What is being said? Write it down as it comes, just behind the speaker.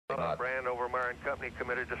Brand, Overmyer and Company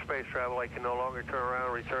committed to space travel. They can no longer turn around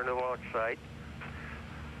and return to the launch site.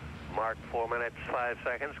 Mark 4 minutes, 5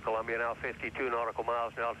 seconds. Columbia now 52 nautical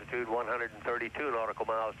miles in altitude, 132 nautical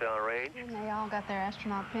miles downrange. And they all got their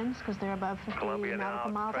astronaut pins because they're above 50 Columbia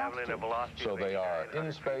nautical miles traveling at a velocity so of they are in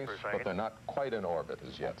 8,900 space, feet per but second. they're not quite in orbit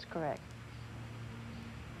as yet. That's correct.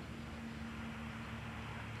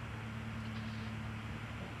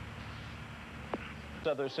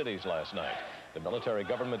 Other cities last night. The military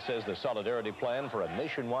government says the solidarity plan for a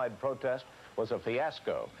nationwide protest was a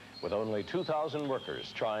fiasco, with only 2,000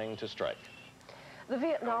 workers trying to strike. The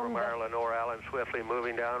Vietnam... Overmyer, Lenoir, Allen swiftly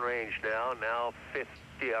moving downrange now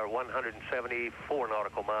 50 or 174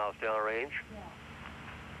 nautical miles downrange.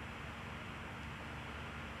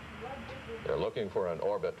 They're looking for an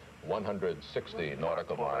orbit 160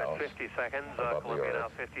 nautical miles. 50 seconds. Above the Columbia now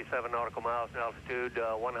Earth. 57 nautical miles in altitude,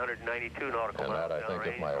 192 nautical And miles that, I think,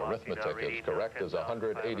 if my arithmetic is correct, is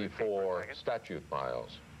 184 statute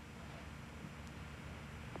miles.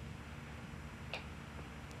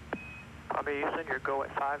 Columbia, Houston, your go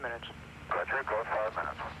at 5 minutes. Roger, go at 5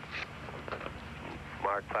 minutes.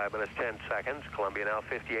 Mark 5 minutes, 10 seconds. Columbia now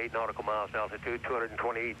 58 nautical miles in altitude,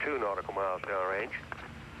 222 nautical miles downrange.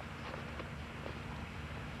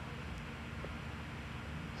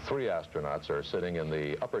 3 astronauts are sitting in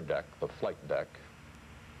the upper deck, the flight deck,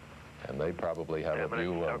 and they probably have a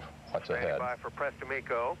view of what's ahead. By for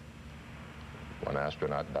Prestamico. 1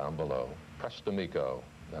 astronaut down below. Prestamico.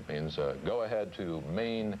 That means go ahead to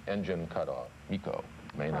main engine cutoff. MECO,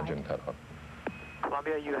 main engine cutoff.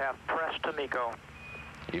 Columbia, you have Prestamico.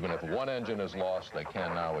 Even if 1 engine is lost, they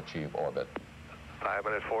can now achieve orbit. 5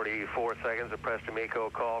 minutes, 44 seconds. A Prestamico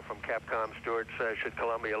call from Capcom steward says, should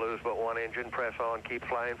Columbia lose but 1 engine, press on, keep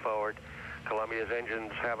flying forward. Columbia's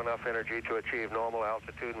engines have enough energy to achieve normal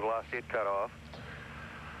altitude and velocity at cutoff.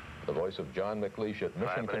 The voice of John McLeish at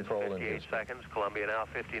Mission Control in 58 Houston. seconds. Columbia now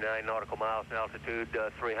 59 nautical miles in altitude,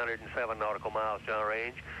 307 nautical miles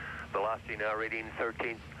downrange. Velocity now reading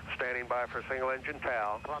 13. Standing by for single engine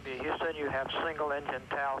TAL. Columbia, Houston, you have single engine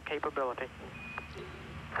TAL capability.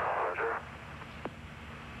 Roger.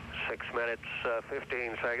 6 minutes,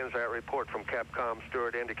 15 seconds. That report from Capcom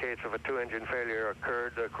steward indicates if a 2-engine failure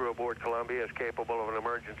occurred, the crew aboard Columbia is capable of an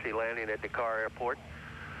emergency landing at Dakar Airport.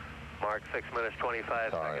 Mark 6 minutes,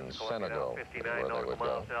 25 seconds. Senegal, 59 nautical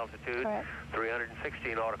miles altitude, Correct.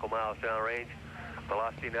 360 nautical miles downrange.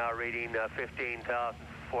 Velocity now reading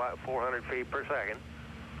 15,400 feet per second.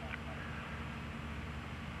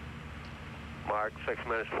 Mark 6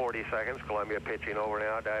 minutes, 40 seconds. Columbia pitching over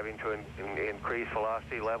now, diving to increase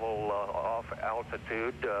velocity level off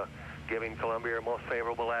altitude, giving Columbia a most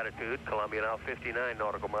favorable attitude. Columbia now 59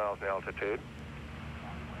 nautical miles in altitude.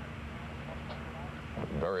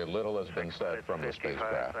 Very little has been said from the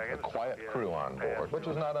spacecraft. A quiet crew on board, which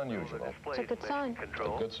is not unusual. It's a good sign. A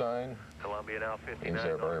good sign. Columbia now 59 Means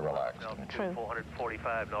they're very relaxed. True.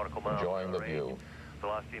 445 nautical miles. Enjoying the view.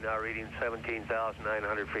 Velocity now reading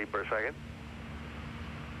 17,900 feet per second.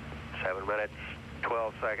 7 minutes,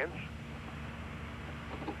 12 seconds.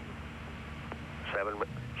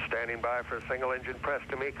 Standing by for single engine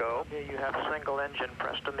Prestamico. You have single engine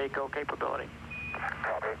Prestamico capability.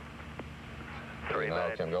 Copy. They now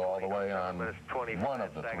can go all the way on 25 one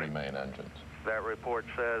of the seconds. 3 main engines. That report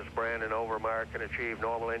says Brand and Overmyer can achieve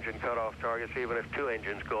normal engine cutoff targets even if 2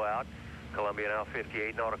 engines go out. Columbia now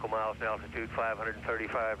 58 nautical miles in altitude,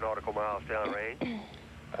 535 nautical miles downrange.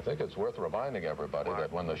 I think it's worth reminding everybody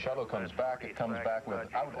that when the shuttle comes back, it comes back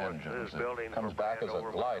without engines. It comes back as a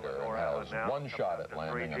glider and has 1 shot at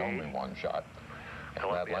landing and only 1 shot. And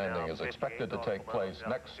that landing is expected to take place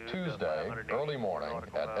next Tuesday, early morning,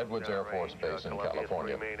 at Edwards Air Force Base in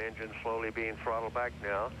California. Main engine slowly being throttled back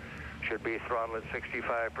now. Should be throttled at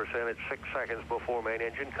 65% at 6 seconds before main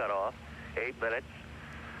engine cutoff. 8 minutes.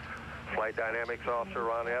 Flight Dynamics Officer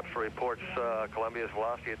Ron Epps reports Columbia's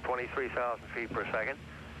velocity at 23,000 feet per second.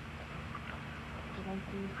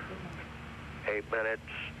 8 minutes,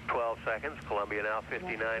 12 seconds. Columbia now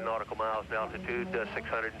 59 nautical miles in altitude,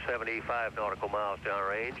 675 nautical miles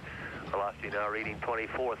downrange. Velocity now reading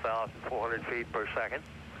 24,400 feet per second.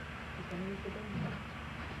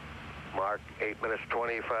 Mark 8 minutes,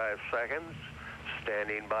 25 seconds.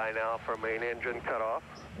 Standing by now for main engine cutoff.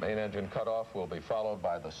 Main engine cutoff will be followed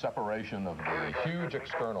by the separation of the huge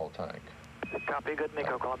external tank. Copy, good,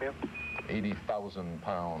 MECO, Columbia.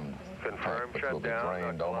 80,000-pound Confirmed tank, which will be shutdown.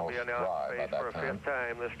 drained almost Columbia now dry by space for a that time. 5th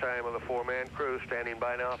time, this time with a 4-man crew. Standing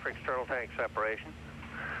by now for external tank separation.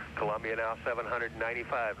 Columbia now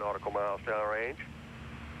 795 nautical miles downrange.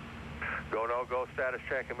 Go, no-go status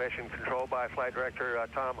check and mission control by Flight Director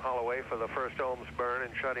Tom Holloway for the first ohms burn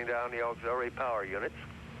and shutting down the auxiliary power units.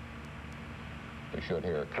 We should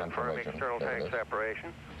hear confirming confirmation. external tank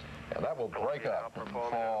separation. And that will break up and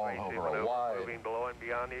fall over a wide moving below and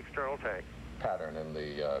beyond the external tank pattern in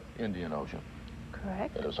the Indian Ocean.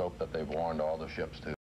 Correct. It is hoped that they've warned all the ships to